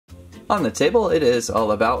On the table, it is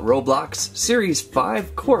all about Roblox Series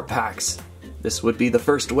 5 core packs. This would be the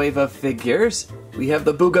first wave of figures. We have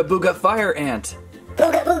the Booga Booga Fire Ant.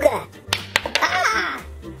 Booga Booga! Ah!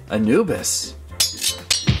 Anubis.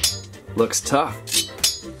 Looks tough.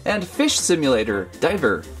 And Fish Simulator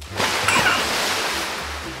Diver.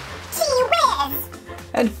 Gee whiz!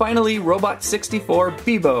 And finally, Robot 64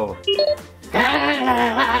 Beebo.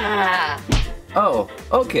 Oh,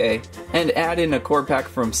 okay. And add in a core pack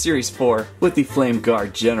from Series 4 with the Flame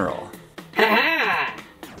Guard General. Anna.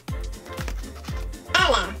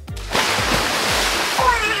 Why?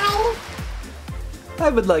 I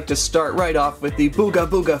would like to start right off with the Booga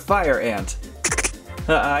Booga Fire Ant.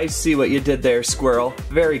 I see what you did there, Squirrel.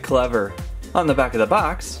 Very clever. On the back of the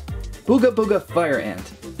box, Booga Booga Fire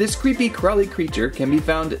Ant. This creepy crawly creature can be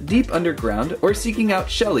found deep underground or seeking out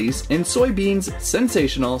shellies in Soybean's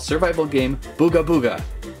sensational survival game Booga Booga.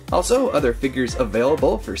 Also, other figures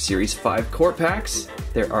available for Series 5 core packs.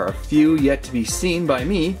 There are a few yet to be seen by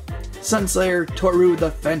me. Sunslayer Toru the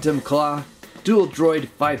Phantom Claw, Dual Droid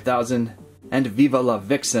 5000, and Viva la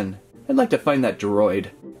Vixen. I'd like to find that droid.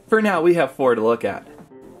 For now, we have 4 to look at.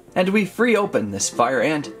 And we free open this fire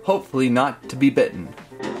ant, hopefully not to be bitten.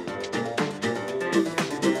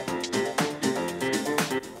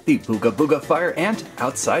 The Booga Booga Fire Ant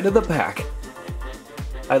outside of the pack.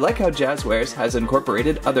 I like how Jazwares has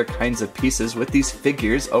incorporated other kinds of pieces with these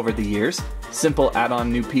figures over the years. Simple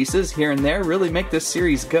add-on new pieces here and there really make this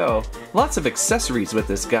series go. Lots of accessories with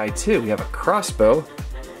this guy too. We have a crossbow,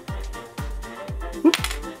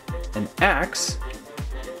 an axe,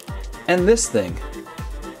 and this thing.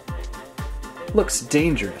 Looks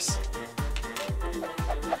dangerous.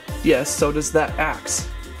 Yes, so does that axe.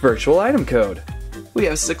 Virtual item code. We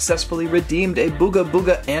have successfully redeemed a Booga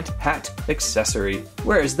Booga Ant hat accessory.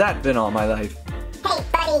 Where has that been all my life? Hey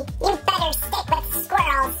buddy, you better stick with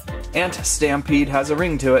squirrels. Ant Stampede has a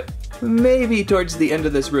ring to it. Maybe towards the end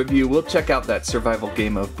of this review we'll check out that survival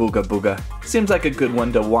game of Booga Booga. Seems like a good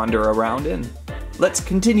one to wander around in. Let's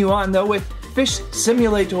continue on though with Fish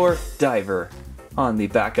Simulator Diver. On the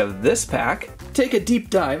back of this pack, take a deep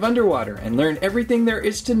dive underwater and learn everything there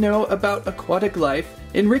is to know about aquatic life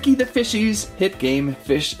in Ricky the Fishy's hit game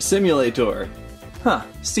Fish Simulator. Huh,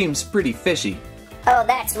 seems pretty fishy. Oh,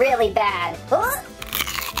 that's really bad. Huh?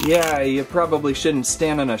 Yeah, you probably shouldn't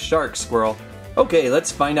stand on a shark, Squirrel. Okay,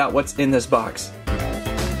 let's find out what's in this box.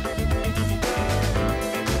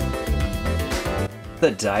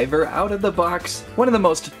 The diver out of the box. One of the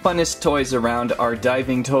most funnest toys around are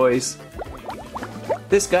diving toys.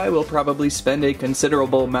 This guy will probably spend a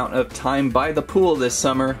considerable amount of time by the pool this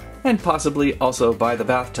summer, and possibly also by the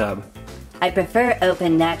bathtub. I prefer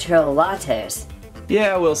open natural waters.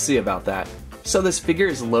 Yeah, we'll see about that. So this figure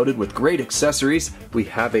is loaded with great accessories. We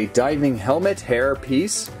have a diving helmet hair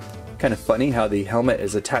piece. Kind of funny how the helmet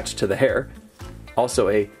is attached to the hair. Also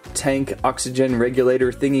a tank oxygen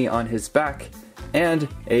regulator thingy on his back, and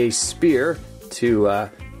a spear to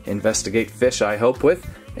investigate fish, I hope, with,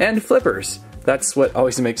 and flippers. That's what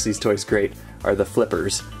always makes these toys great, are the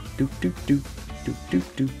flippers. Doop doop doop, doop doop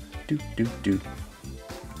doop, doop doop doop.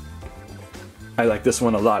 I like this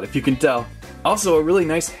one a lot, if you can tell. Also a really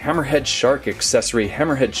nice hammerhead shark accessory,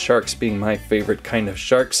 hammerhead sharks being my favorite kind of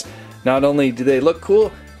sharks. Not only do they look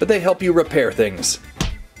cool, but they help you repair things.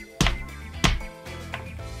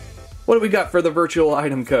 What do we got for the virtual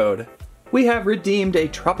item code? We have redeemed a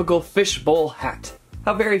tropical fishbowl hat.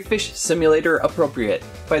 How very Fish Simulator appropriate.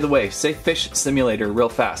 By the way, say Fish Simulator real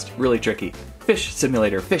fast, really tricky. Fish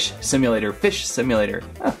Simulator, Fish Simulator, Fish Simulator.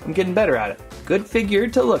 Oh, I'm getting better at it. Good figure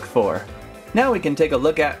to look for. Now we can take a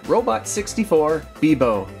look at Robot 64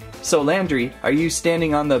 Beebo. So Landry, are you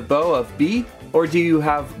standing on the bow of bee, or do you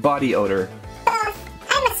have body odor? Both.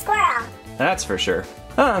 I'm a squirrel. That's for sure.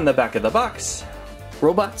 On the back of the box,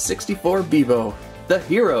 Robot 64 Beebo, the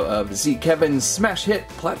hero of Z Kevin's smash hit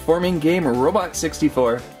platforming game Robot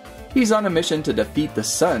 64. He's on a mission to defeat the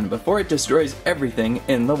sun before it destroys everything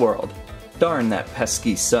in the world. Darn that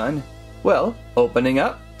pesky sun. Well, opening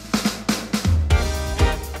up.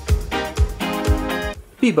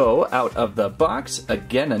 Beebo out of the box.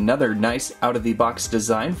 Again, another nice out-of-the-box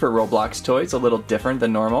design for Roblox toys, a little different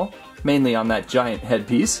than normal. Mainly on that giant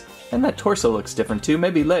headpiece. And that torso looks different too,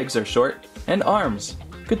 maybe legs are short. And arms.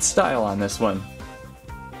 Good style on this one.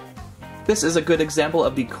 This is a good example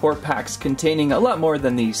of the core packs containing a lot more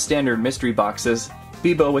than the standard mystery boxes.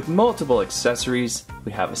 Beebo with multiple accessories.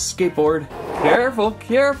 We have a skateboard. Careful,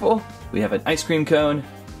 careful! We have an ice cream cone.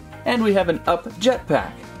 And we have an up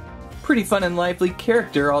jetpack. Pretty fun and lively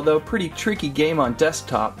character, although pretty tricky game on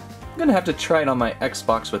desktop. I'm gonna have to try it on my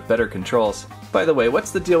Xbox with better controls. By the way,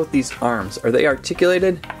 what's the deal with these arms? Are they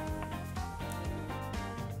articulated?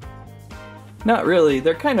 Not really,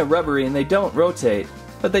 they're kind of rubbery and they don't rotate,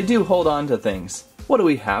 but they do hold on to things. What do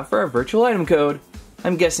we have for our virtual item code?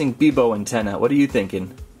 I'm guessing Beebo antenna, what are you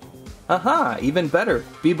thinking? Aha, even better,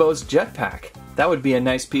 Beebo's jetpack. That would be a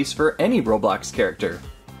nice piece for any Roblox character.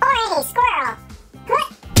 Alrighty, Squirrel.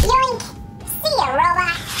 Yoink. See ya,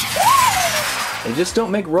 robot. They just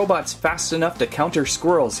don't make robots fast enough to counter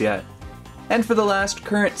squirrels yet. And for the last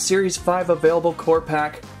current Series 5 available core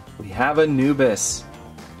pack, we have Anubis.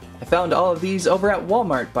 I found all of these over at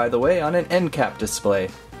Walmart, by the way, on an end cap display.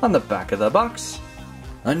 On the back of the box,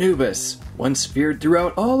 Anubis, once feared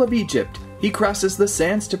throughout all of Egypt, he crosses the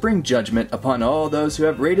sands to bring judgment upon all those who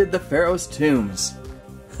have raided the pharaoh's tombs.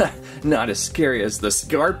 Not as scary as the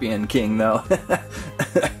Scorpion King, though.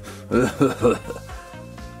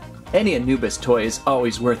 Any Anubis toy is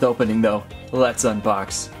always worth opening, though. Let's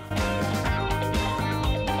unbox.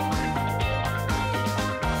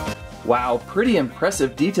 Wow, pretty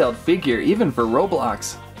impressive detailed figure, even for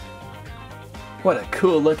Roblox. What a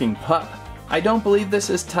cool looking pup. I don't believe this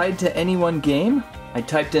is tied to any one game. I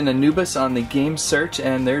typed in Anubis on the game search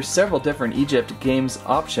and there's several different Egypt games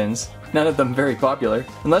options. None of them very popular,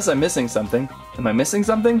 unless I'm missing something. Am I missing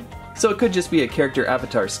something? So it could just be a character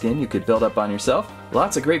avatar skin you could build up on yourself.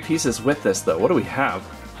 Lots of great pieces with this though. What do we have?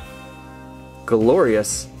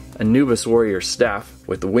 Glorious Anubis warrior staff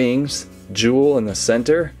with wings, jewel in the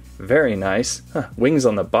center. Very nice. Wings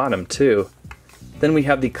on the bottom too. Then we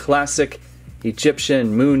have the classic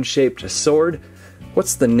Egyptian moon-shaped sword.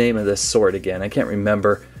 What's the name of this sword again? I can't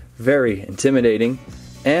remember. Very intimidating.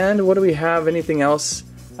 And what do we have? Anything else?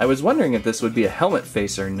 I was wondering if this would be a helmet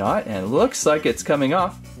face or not, and it looks like it's coming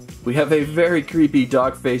off. We have a very creepy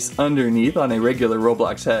dog face underneath on a regular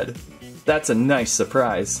Roblox head. That's a nice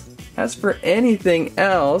surprise. As for anything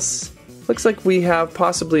else, looks like we have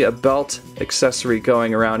possibly a belt accessory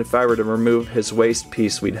going around. If I were to remove his waist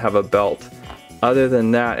piece, we'd have a belt. Other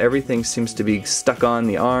than that, everything seems to be stuck on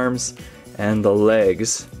the arms and the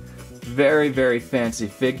legs. Very, very fancy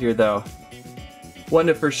figure though. One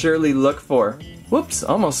to for surely look for. Whoops,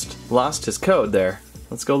 almost lost his code there.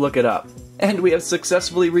 Let's go look it up. And we have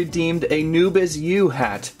successfully redeemed a Anubis U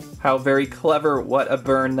hat. How very clever, what a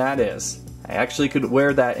burn that is. I actually could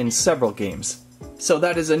wear that in several games. So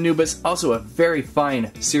that is Anubis, also a very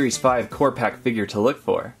fine Series 5 core pack figure to look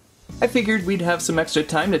for. I figured we'd have some extra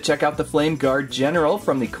time to check out the Flame Guard General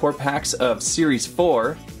from the core packs of Series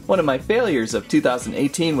 4. One of my failures of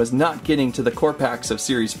 2018 was not getting to the core packs of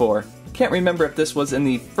Series 4. Can't remember if this was in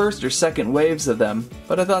the first or second waves of them,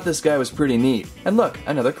 but I thought this guy was pretty neat. And look,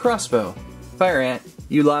 another crossbow. Fire Ant,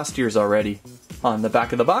 you lost yours already. On the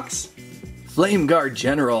back of the box, Flame Guard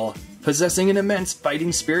General. Possessing an immense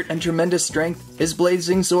fighting spirit and tremendous strength, his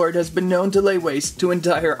blazing sword has been known to lay waste to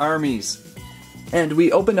entire armies. And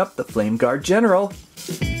we open up the Flame Guard General.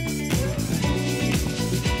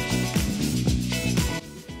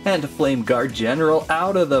 And Flame Guard General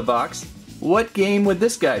out of the box. What game would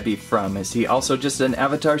this guy be from? Is he also just an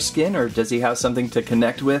avatar skin, or does he have something to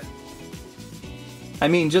connect with? I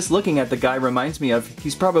mean, just looking at the guy reminds me of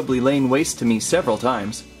he's probably lain waste to me several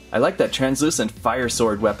times. I like that translucent fire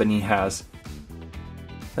sword weapon he has.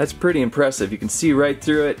 That's pretty impressive. You can see right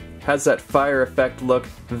through it. Has that fire effect look.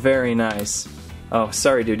 Very nice. Oh,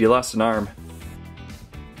 sorry dude, you lost an arm.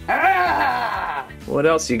 Ah! What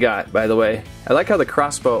else you got, by the way? I like how the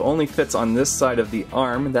crossbow only fits on this side of the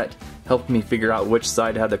arm. That helped me figure out which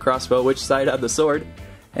side had the crossbow, which side had the sword.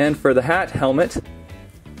 And for the hat helmet,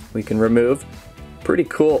 we can remove. Pretty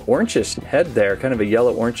cool orangish head there, kind of a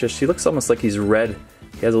yellow orangish. He looks almost like he's red.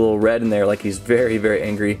 He has a little red in there, like he's very, very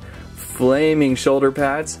angry. Flaming shoulder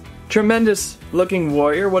pads. Tremendous looking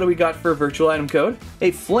warrior. What do we got for a virtual item code?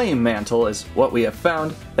 A flame mantle is what we have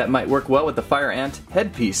found. That might work well with the Fire Ant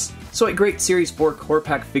headpiece. So a great Series 4 core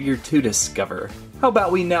pack figure to discover. How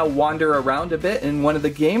about we now wander around a bit in one of the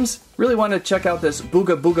games? Really want to check out this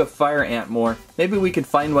Booga Booga Fire Ant more. Maybe we can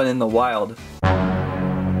find one in the wild.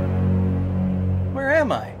 Where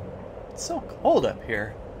am I? It's so cold up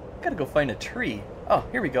here. Gotta go find a tree. Oh,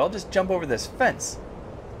 here we go. I'll just jump over this fence.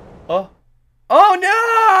 Oh. Oh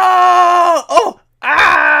no! Oh!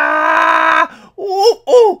 Ah! Oh!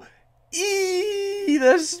 Oh! Eee!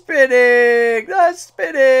 The spinning! The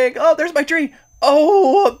spinning! Oh, there's my tree!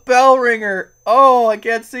 Oh, a bell ringer! Oh, I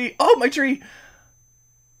can't see. Oh, my tree!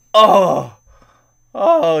 Oh!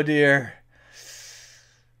 Oh, dear.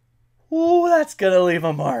 Oh, that's gonna leave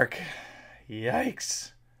a mark.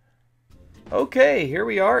 Yikes. Okay, here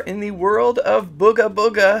we are in the world of Booga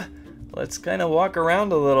Booga. Let's kind of walk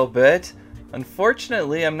around a little bit.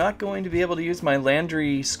 Unfortunately, I'm not going to be able to use my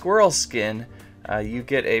Landry squirrel skin. You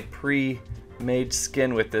get a pre-made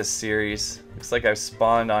skin with this series. Looks like I've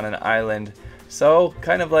spawned on an island So,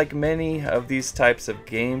 kind of like many of these types of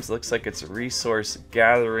games, looks like it's resource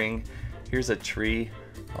gathering. Here's a tree.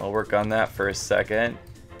 I'll work on that for a second.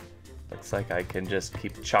 Looks like I can just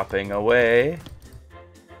keep chopping away.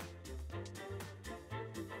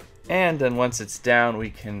 And then once it's down,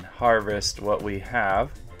 we can harvest what we have.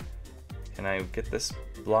 Can I get this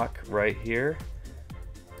block right here?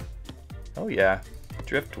 Oh yeah,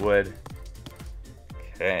 driftwood.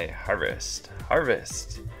 Okay, harvest,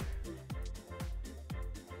 harvest.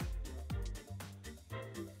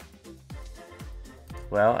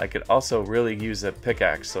 Well, I could also really use a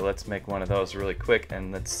pickaxe, so let's make one of those really quick,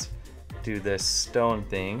 and let's do this stone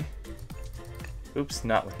thing. Oops,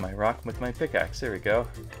 not with my rock, with my pickaxe. There we go.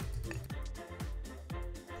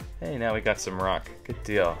 Hey, now we got some rock. Good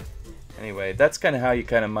deal. Anyway, that's kind of how you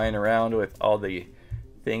kind of mine around with all the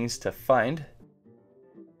things to find.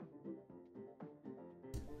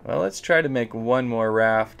 Well, let's try to make one more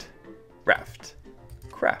raft.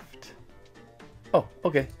 Craft. Oh,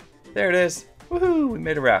 okay. There it is. Woohoo! We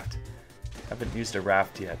made a raft. Haven't used a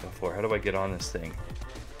raft yet before. How do I get on this thing?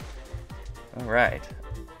 Alright.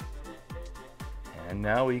 And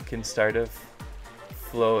now we can start to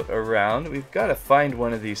float around. We've got to find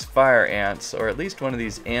one of these fire ants, or at least one of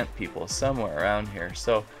these ant people somewhere around here.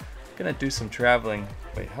 So I'm gonna do some traveling.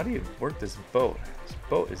 Wait, how do you work this boat? This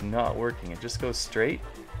boat is not working. It just goes straight.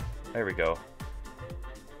 There we go.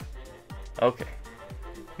 Okay.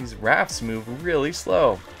 These rafts move really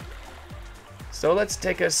slow. So let's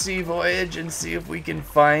take a sea voyage and see if we can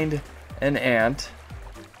find an ant.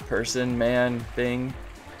 Person, man, thing.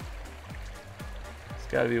 There's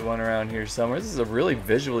got to be one around here somewhere. This is a really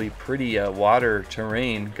visually pretty water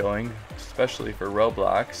terrain going, especially for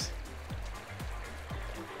Roblox.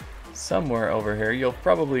 Somewhere over here, you'll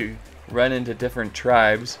probably run into different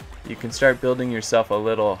tribes. You can start building yourself a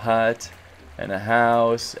little hut and a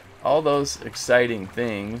house, all those exciting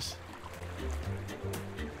things.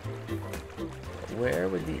 Where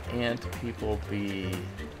would the ant people be?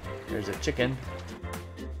 There's a chicken.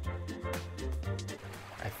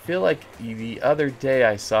 I feel like the other day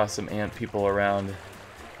I saw some ant people around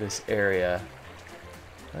this area.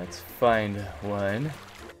 Let's find one.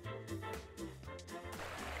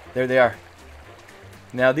 There they are.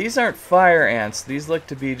 Now these aren't fire ants. These look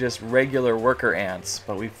to be just regular worker ants,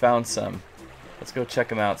 but we found some. Let's go check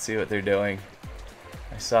them out, see what they're doing.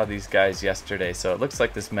 I saw these guys yesterday, so it looks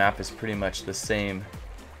like this map is pretty much the same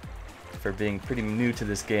for being pretty new to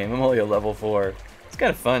this game. I'm only a level 4. It's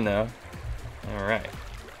kind of fun though. Alright,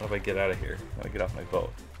 how do I get out of here? How do I get off my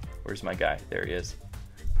boat? Where's my guy? There he is.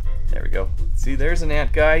 There we go. See, there's an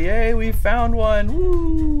ant guy. Yay, we found one.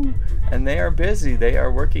 Woo! And they are busy. They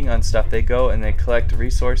are working on stuff. They go and they collect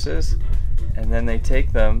resources, and then they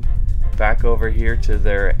take them back over here to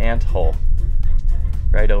their ant hole.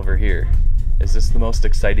 Right over here. Is this the most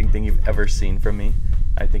exciting thing you've ever seen from me?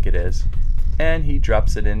 I think it is. And he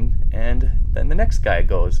drops it in, and then the next guy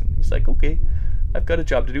goes, and he's like, okay, I've got a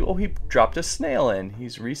job to do. Oh, he dropped a snail in.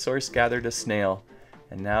 He's resource gathered a snail,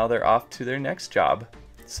 and now they're off to their next job.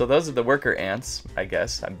 So those are the worker ants, I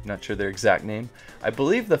guess. I'm not sure their exact name. I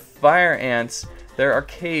believe the fire ants, there are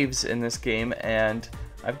caves in this game, and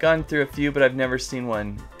I've gone through a few, but I've never seen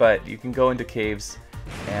one. But you can go into caves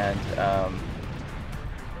and,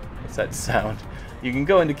 what's that sound? You can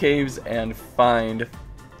go into caves and find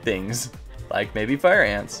things, like maybe fire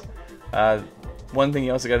ants. One thing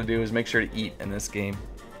you also got to do is make sure to eat in this game.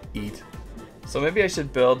 Eat. So maybe I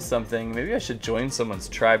should build something. Maybe I should join someone's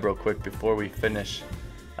tribe real quick before we finish.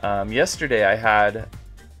 Yesterday I had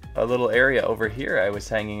a little area over here I was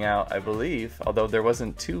hanging out, I believe, although there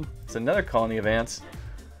wasn't two. It's another colony of ants.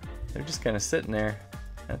 They're just kind of sitting there.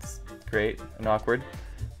 That's great and awkward.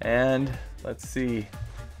 And let's see.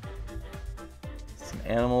 Some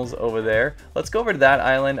animals over there. Let's go over to that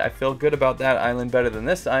island. I feel good about that island better than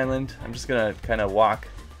this island. I'm just gonna kind of walk,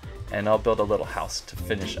 and I'll build a little house to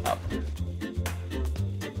finish up.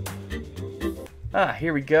 Ah,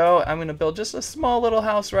 here we go. I'm gonna build just a small little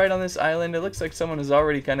house right on this island. It looks like someone has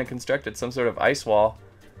already kind of constructed some sort of ice wall,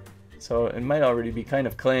 so it might already be kind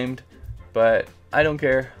of claimed, but I don't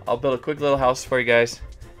care. I'll build a quick little house for you guys,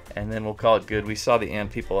 and then we'll call it good. We saw the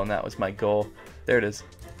ant people, and that was my goal. There it is.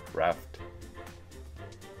 Raft.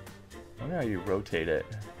 I wonder how you rotate it.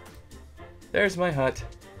 There's my hut.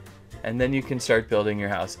 And then you can start building your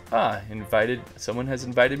house. Ah, someone has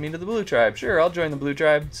invited me to the blue tribe. Sure, I'll join the blue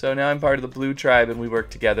tribe. So now I'm part of the blue tribe and we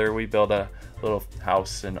work together. We build a little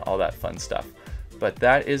house and all that fun stuff. But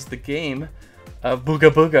that is the game of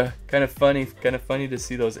Booga Booga. Kind of funny to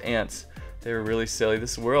see those ants. They were really silly.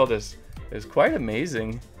 This world is quite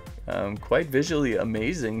amazing. Quite visually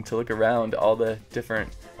amazing to look around all the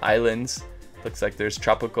different islands Looks like there's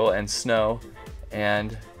tropical and snow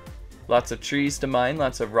and lots of trees to mine,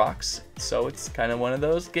 lots of rocks. So it's kind of one of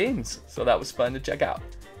those games. So that was fun to check out.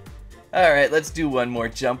 Alright, let's do one more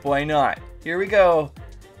jump, why not? Here we go.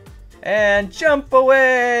 And jump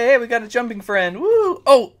away! Hey, we got a jumping friend. Woo!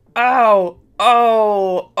 Oh! Ow!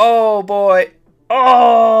 Oh! Oh boy!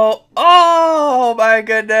 Oh! Oh my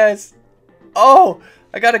goodness! Oh!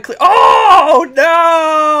 I gotta clear. Oh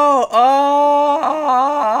no! Oh!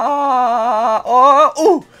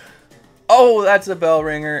 Oh! Oh! That's a bell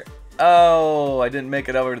ringer. Oh! I didn't make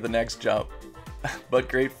it over to the next jump. But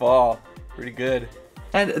great fall. Pretty good.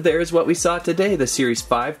 And there's what we saw today, the Series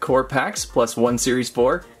 5 core packs plus one Series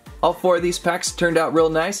 4. All 4 of these packs turned out real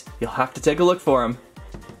nice. You'll have to take a look for them.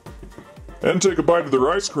 And take a bite of their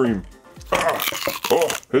ice cream. Ah, oh,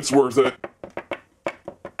 it's worth it.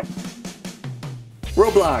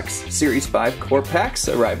 Roblox Series 5 core packs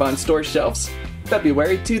arrive on store shelves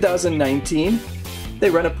February 2019. They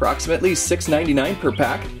run approximately $6.99 per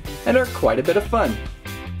pack and are quite a bit of fun.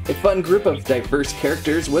 A fun group of diverse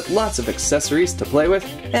characters with lots of accessories to play with,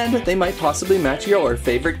 and they might possibly match your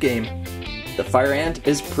favorite game. The fire ant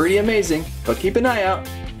is pretty amazing, but keep an eye out,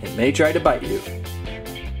 it may try to bite you.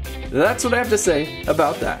 That's what I have to say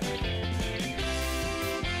about that.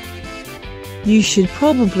 You should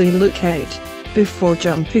probably look out before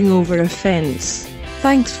jumping over a fence.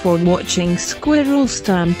 Thanks for watching Squirrel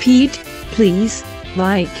Stampede. Please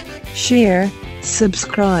like, share,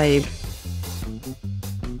 subscribe.